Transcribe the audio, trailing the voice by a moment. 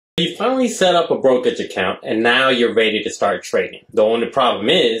You finally set up a brokerage account and now you're ready to start trading. The only problem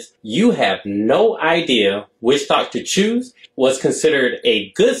is you have no idea which stock to choose, what's considered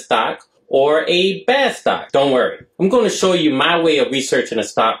a good stock or a bad stock. Don't worry. I'm going to show you my way of researching a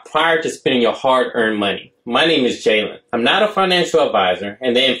stock prior to spending your hard-earned money. My name is Jaelan. I'm not a financial advisor,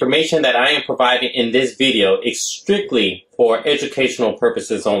 and the information that I am providing in this video is strictly for educational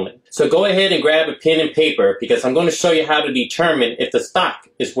purposes only. So go ahead and grab a pen and paper because I'm going to show you how to determine if the stock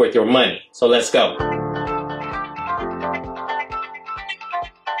is worth your money. So let's go.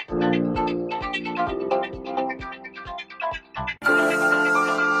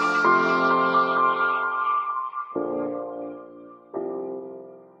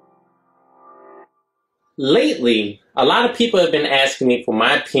 Lately, a lot of people have been asking me for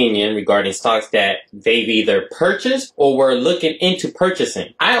my opinion regarding stocks that they've either purchased or were looking into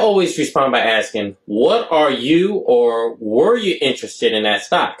purchasing. I always respond by asking, what are you or were you interested in that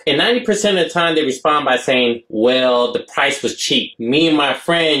stock? And 90% of the time they respond by saying, well, the price was cheap. Me and my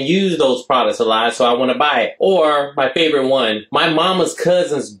friend use those products a lot, so I want to buy it. Or my favorite one, my mama's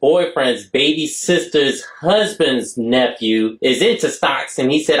cousin's boyfriend's baby sister's husband's nephew is into stocks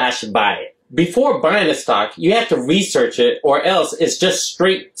and he said I should buy it. Before buying a stock, you have to research it or else it's just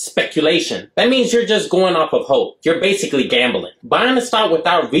straight speculation. That means you're just going off of hope. You're basically gambling. Buying a stock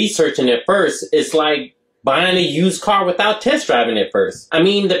without researching it first is like buying a used car without test driving it first. I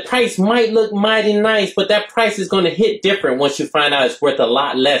mean, the price might look mighty nice, but that price is going to hit different once you find out it's worth a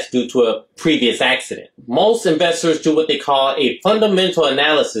lot less due to a previous accident. Most investors do what they call a fundamental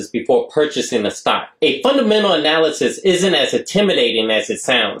analysis before purchasing a stock. A fundamental analysis isn't as intimidating as it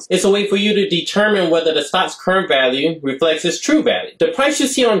sounds. It's a way for you to determine whether the stock's current value reflects its true value. The price you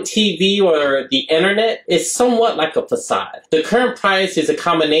see on TV or the internet is somewhat like a facade. The current price is a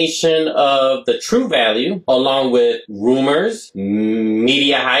combination of the true value along with rumors,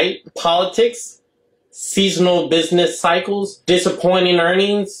 media hype, politics, seasonal business cycles, disappointing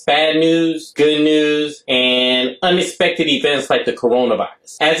earnings, bad news, good news, and unexpected events like the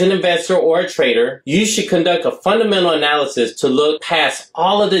coronavirus. As an investor or a trader, you should conduct a fundamental analysis to look past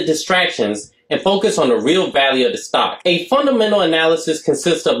all of the distractions and focus on the real value of the stock. A fundamental analysis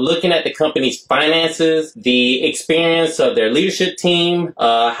consists of looking at the company's finances, the experience of their leadership team,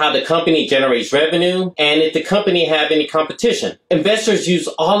 how the company generates revenue, and if the company have any competition. Investors use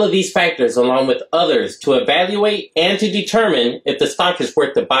all of these factors along with others to evaluate and to determine if the stock is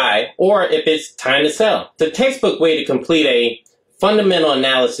worth to buy or if it's time to sell. The textbook way to complete a fundamental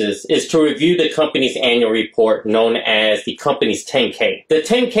analysis is to review the company's annual report known as the company's 10K. The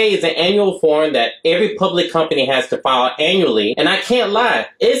 10K is an annual form that every public company has to file annually, and I can't lie,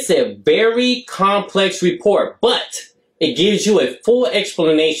 it's a very complex report, but it gives you a full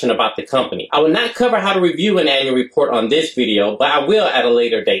explanation about the company. I will not cover how to review an annual report on this video, but I will at a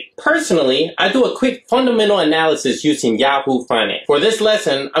later date. Personally, I do a quick fundamental analysis using Yahoo Finance. For this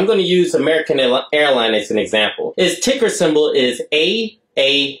lesson, I'm going to use American Airlines as an example. Its ticker symbol is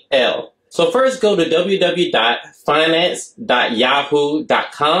AAL. So first go to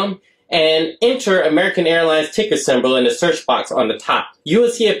www.finance.yahoo.com and enter American Airlines ticker symbol in the search box on the top. You will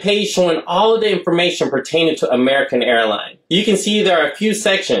see a page showing all of the information pertaining to American Airlines. You can see there are a few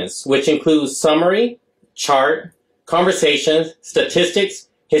sections, which include summary, chart, conversations, statistics,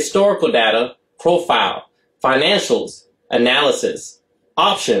 historical data, profile, financials, analysis,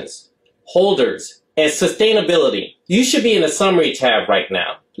 options, holders, and sustainability. You should be in the summary tab right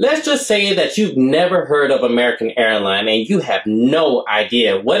now. Let's just say that you've never heard of American Airlines and you have no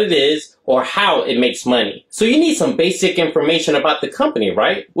idea what it is or how it makes money. So you need some basic information about the company,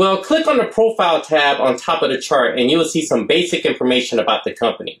 right? Well, click on the profile tab on top of the chart and you'll see some basic information about the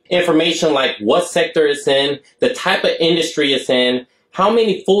company. Information like what sector it's in, the type of industry it's in, how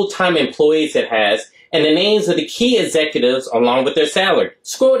many full-time employees it has, and the names of the key executives along with their salary.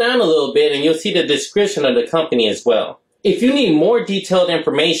 Scroll down a little bit and you'll see the description of the company as well. If you need more detailed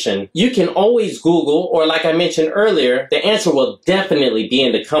information, you can always Google, or like I mentioned earlier, the answer will definitely be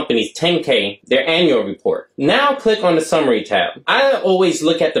in the company's 10K, their annual report. Now click on the summary tab. I always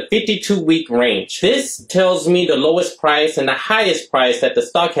look at the 52-week range. This tells me the lowest price and the highest price that the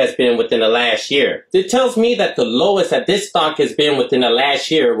stock has been within the last year. It tells me that the lowest that this stock has been within the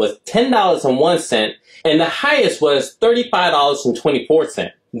last year was $10.01, and the highest was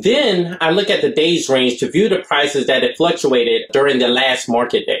 $35.24. Then I look at the days range to view the prices that it fluctuated during the last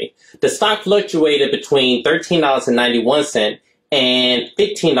market day. The stock fluctuated between $13.91 and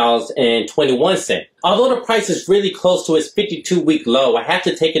 $15.21. Although the price is really close to its 52-week low, I have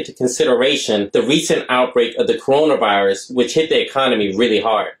to take into consideration the recent outbreak of the coronavirus, which hit the economy really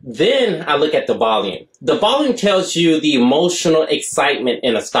hard. Then I look at the volume. The volume tells you the emotional excitement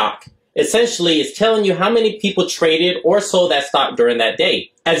in a stock. Essentially, it's telling you how many people traded or sold that stock during that day.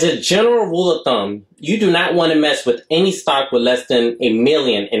 As a general rule of thumb, you do not want to mess with any stock with less than 1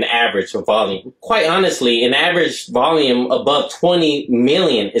 million in average of volume. Quite honestly, an average volume above 20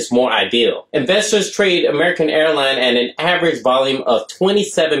 million is more ideal. Investors trade American Airlines at an average volume of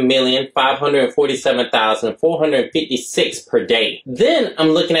 27,547,456 per day. Then I'm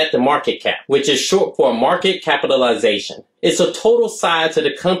looking at the market cap, which is short for market capitalization. It's a total size of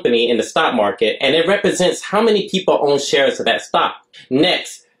the company in the stock market, and it represents how many people own shares of that stock.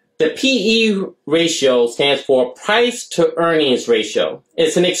 Next, the PE ratio stands for price to earnings ratio.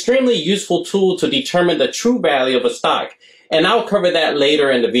 It's an extremely useful tool to determine the true value of a stock, and I'll cover that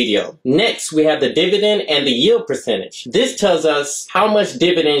later in the video. Next, we have the dividend and the yield percentage. This tells us how much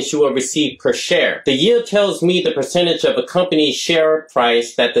dividends you will receive per share. The yield tells me the percentage of a company's share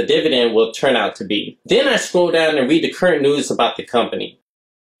price that the dividend will turn out to be. Then I scroll down and read the current news about the company.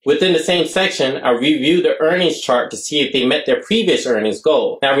 Within the same section, I review the earnings chart to see if they met their previous earnings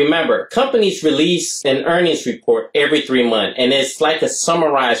goal. Now remember, companies release an earnings report every 3 months, and it's like a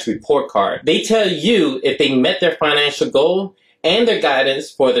summarized report card. They tell you if they met their financial goal and their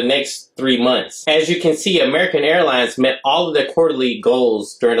guidance for the next 3 months. As you can see, American Airlines met all of their quarterly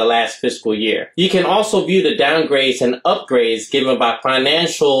goals during the last fiscal year. You can also view the downgrades and upgrades given by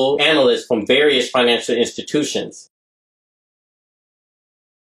financial analysts from various financial institutions.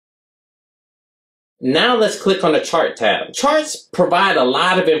 Now let's click on the chart tab. Charts provide a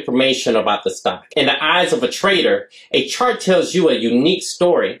lot of information about the stock. In the eyes of a trader, a chart tells you a unique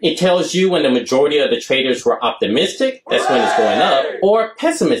story. It tells you when the majority of the traders were optimistic, that's when it's going up, or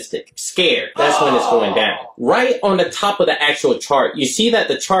pessimistic, scared, that's when it's going down. Right on the top of the actual chart, you see that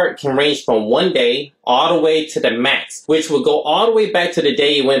the chart can range from 1 day all the way to the max, which will go all the way back to the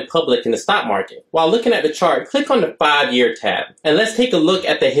day it went public in the stock market. While looking at the chart, click on the 5-year tab, and let's take a look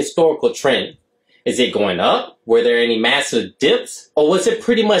at the historical trend. Is it going up? Were there any massive dips? Or was it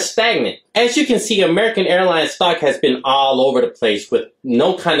pretty much stagnant? As you can see, American Airlines stock has been all over the place with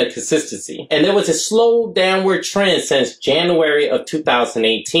no kind of consistency. And there was a slow downward trend since January of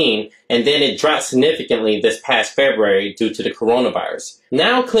 2018, and then it dropped significantly this past February due to the coronavirus.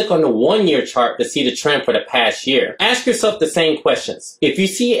 Now click on the 1-year chart to see the trend for the past year. Ask yourself the same questions. If you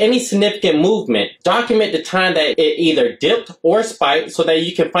see any significant movement, document the time that it either dipped or spiked so that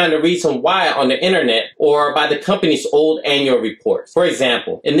you can find the reason why on the internet or by the company's old annual reports. For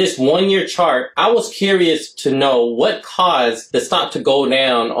example, in this 1-year chart, I was curious to know what caused the stock to go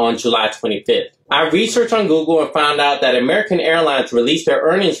down on July 25th. I researched on Google and found out that American Airlines released their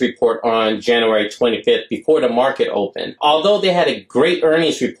earnings report on January 25th before the market opened. Although they had a great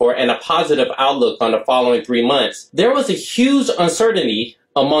earnings report and a positive outlook on the following 3 months, there was a huge uncertainty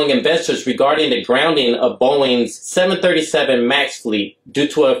among investors regarding the grounding of Boeing's 737 MAX fleet due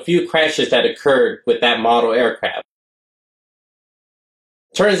to a few crashes that occurred with that model aircraft.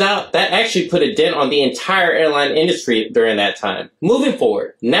 Turns out that actually put a dent on the entire airline industry during that time. Moving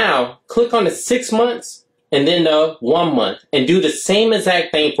forward, now click on the 6 months and then the 1 month and do the same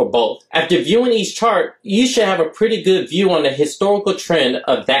exact thing for both. After viewing each chart, you should have a pretty good view on the historical trend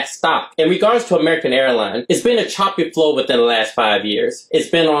of that stock. In regards to American Airlines, it's been a choppy flow within the last 5 years. It's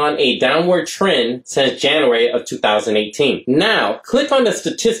been on a downward trend since January of 2018. Now, click on the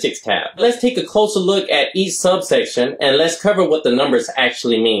statistics tab. Let's take a closer look at each subsection and let's cover what the numbers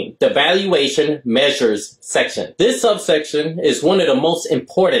actually mean. The valuation measures section. This subsection is one of the most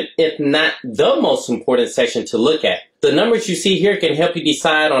important, if not the most important section to look at. The numbers you see here can help you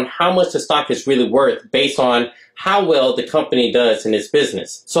decide on how much the stock is really worth based on how well the company does in its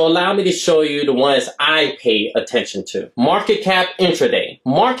business. So allow me to show you the ones I pay attention to. Market cap intraday.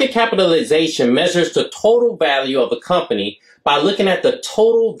 Market capitalization measures the total value of a company by looking at the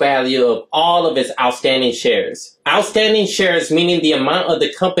total value of all of its outstanding shares. Outstanding shares meaning the amount of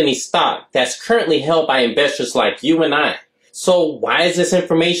the company's stock that's currently held by investors like you and I. So why is this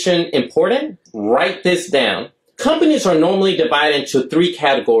information important? Write this down. Companies are normally divided into 3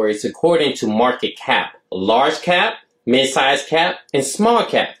 categories according to market cap: large cap, mid-sized cap, and small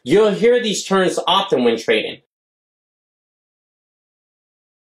cap. You'll hear these terms often when trading.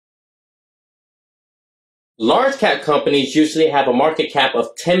 Large cap companies usually have a market cap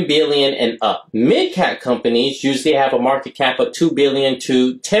of 10 billion and up. Mid cap companies usually have a market cap of 2 billion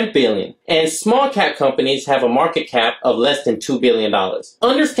to 10 billion. And small cap companies have a market cap of less than $2 billion.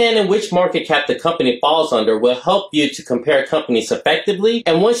 Understanding which market cap the company falls under will help you to compare companies effectively.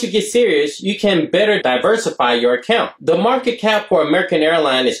 And once you get serious, you can better diversify your account. The market cap for American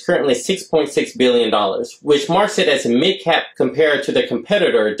Airlines is currently $6.6 billion, which marks it as a mid cap compared to the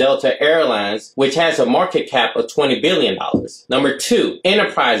competitor Delta Airlines, which has a market cap of $20 billion. Number 2,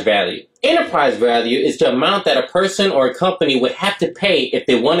 enterprise value. Enterprise value is the amount that a person or a company would have to pay if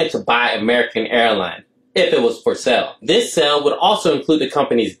they wanted to buy American Airlines, if it was for sale. This sale would also include the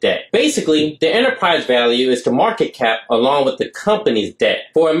company's debt. Basically, the enterprise value is the market cap along with the company's debt.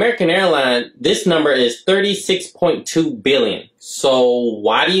 For American Airlines, this number is $36.2 billion. So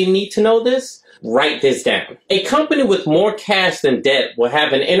why do you need to know this? Write this down. A company with more cash than debt will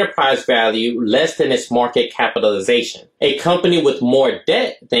have an enterprise value less than its market capitalization. A company with more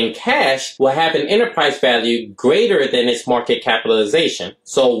debt than cash will have an enterprise value greater than its market capitalization.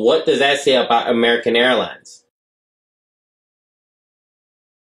 So what does that say about American Airlines?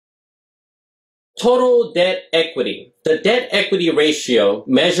 Total debt equity. The debt equity ratio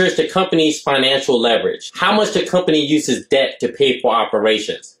measures the company's financial leverage, how much the company uses debt to pay for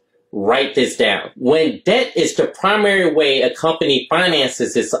operations. Write this down. When debt is the primary way a company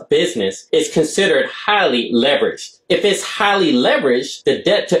finances its business, it's considered highly leveraged. If it's highly leveraged, the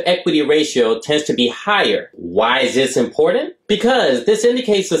debt to equity ratio tends to be higher. Why is this important? Because this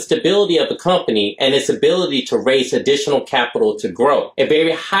indicates the stability of the company and its ability to raise additional capital to grow. A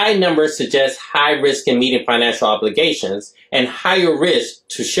very high number suggests high risk in meeting financial obligations and higher risk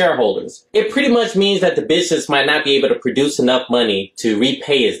to shareholders. It pretty much means that the business might not be able to produce enough money to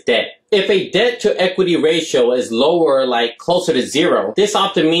repay its debt. If a debt to equity ratio is lower, like closer to 0, this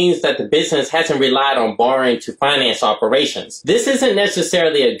often means that the business hasn't relied on borrowing to finance operations. This isn't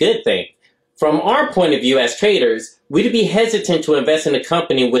necessarily a good thing. From our point of view as traders, we'd be hesitant to invest in a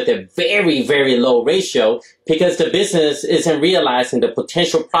company with a very, very low ratio because the business isn't realizing the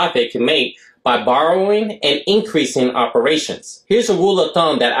potential profit it can make by borrowing and increasing operations. Here's a rule of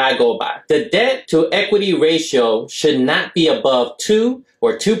thumb that I go by. The debt to equity ratio should not be above 2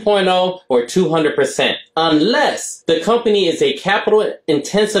 or 2.0 or 200%, unless the company is a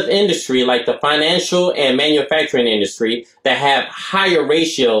capital-intensive industry like the financial and manufacturing industry that have higher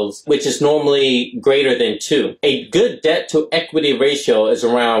ratios, which is normally greater than 2. A good debt to equity ratio is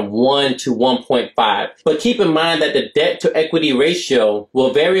around 1 to 1.5. But keep in mind that the debt to equity ratio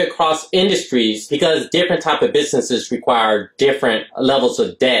will vary across industries because different type of businesses require different levels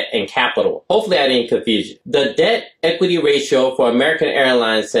of debt and capital. Hopefully I didn't confuse you. The debt equity ratio for American Airlines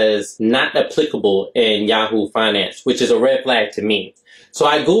says not applicable in Yahoo Finance, which is a red flag to me. So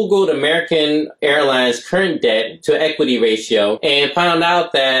I Googled American Airlines current debt to equity ratio and found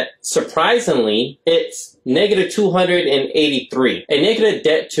out that surprisingly it's negative 283. A negative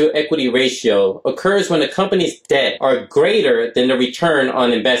debt to equity ratio occurs when the company's debt are greater than the return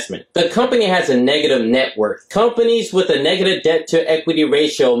on investment. The company has a negative net worth. Companies with a negative debt to equity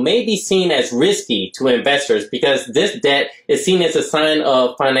ratio may be seen as risky to investors because this debt is seen as a sign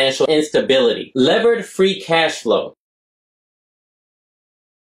of financial instability. Levered free cash flow.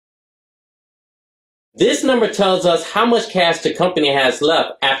 This number tells us how much cash the company has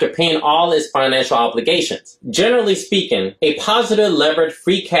left after paying all its financial obligations. Generally speaking, a positive levered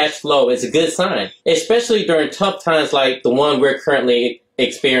free cash flow is a good sign, especially during tough times like the one we're currently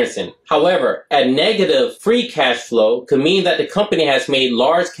experiencing. However, a negative free cash flow could mean that the company has made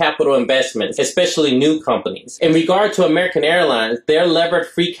large capital investments, especially new companies. In regard to American Airlines, their levered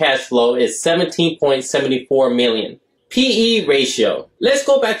free cash flow is $17.74 million. PE ratio. Let's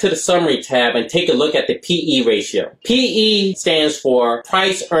go back to the summary tab and take a look at the PE ratio. PE stands for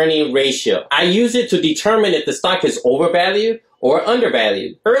price earning ratio. I use it to determine if the stock is overvalued or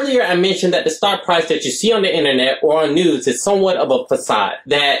undervalued. Earlier, I mentioned that the stock price that you see on the internet or on news is somewhat of a facade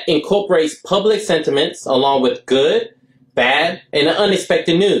that incorporates public sentiments along with good, bad, and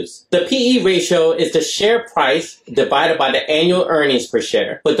unexpected news. The PE ratio is the share price divided by the annual earnings per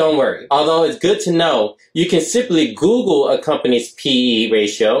share. But don't worry, although it's good to know, you can simply Google a company's PE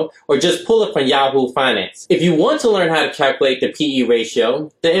ratio or just pull it from Yahoo Finance. If you want to learn how to calculate the PE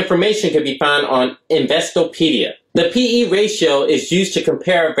ratio, the information can be found on Investopedia. The PE ratio is used to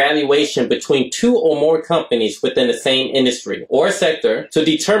compare valuation between two or more companies within the same industry or sector to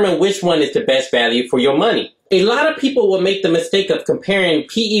determine which one is the best value for your money. A lot of people will make the mistake of comparing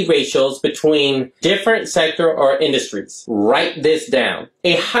PE ratios between different sector or industries. Write this down.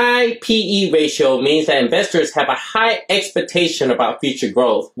 A high PE ratio means that investors have a high expectation about future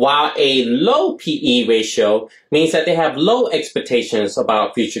growth, while a low PE ratio means that they have low expectations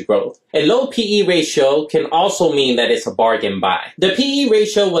about future growth. A low PE ratio can also mean that it's a bargain buy. The PE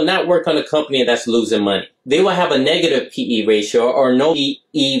ratio will not work on a company that's losing money. They will have a negative PE ratio or no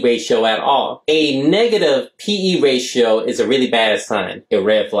PE ratio at all. A negative PE ratio is a really bad sign, a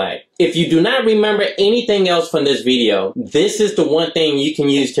red flag. If you do not remember anything else from this video, this is the one thing you can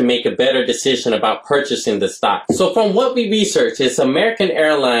use to make a better decision about purchasing the stock. So from what we researched, is American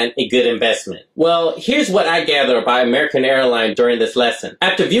Airlines a good investment? Well, here's what I gathered about American Airlines during this lesson.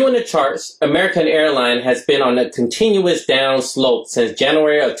 After viewing the charts, American Airlines has been on a continuous down slope since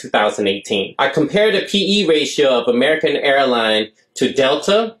January of 2018. I compared the PE ratio of American Airlines to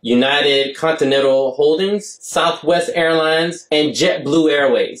Delta, United Continental Holdings, Southwest Airlines, and JetBlue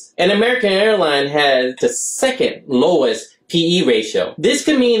Airways. And American Airlines has the second lowest PE ratio. This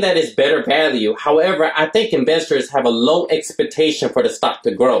could mean that it's better value. However, I think investors have a low expectation for the stock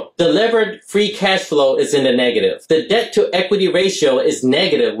to grow. The levered free cash flow is in the negative. The debt to equity ratio is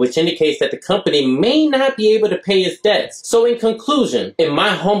negative, which indicates that the company may not be able to pay its debts. So in conclusion, in my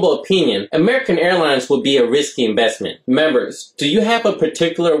humble opinion, American Airlines would be a risky investment. Members, do you have a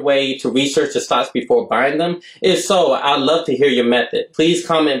particular way to research the stocks before buying them? If so, I'd love to hear your method. Please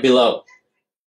comment below.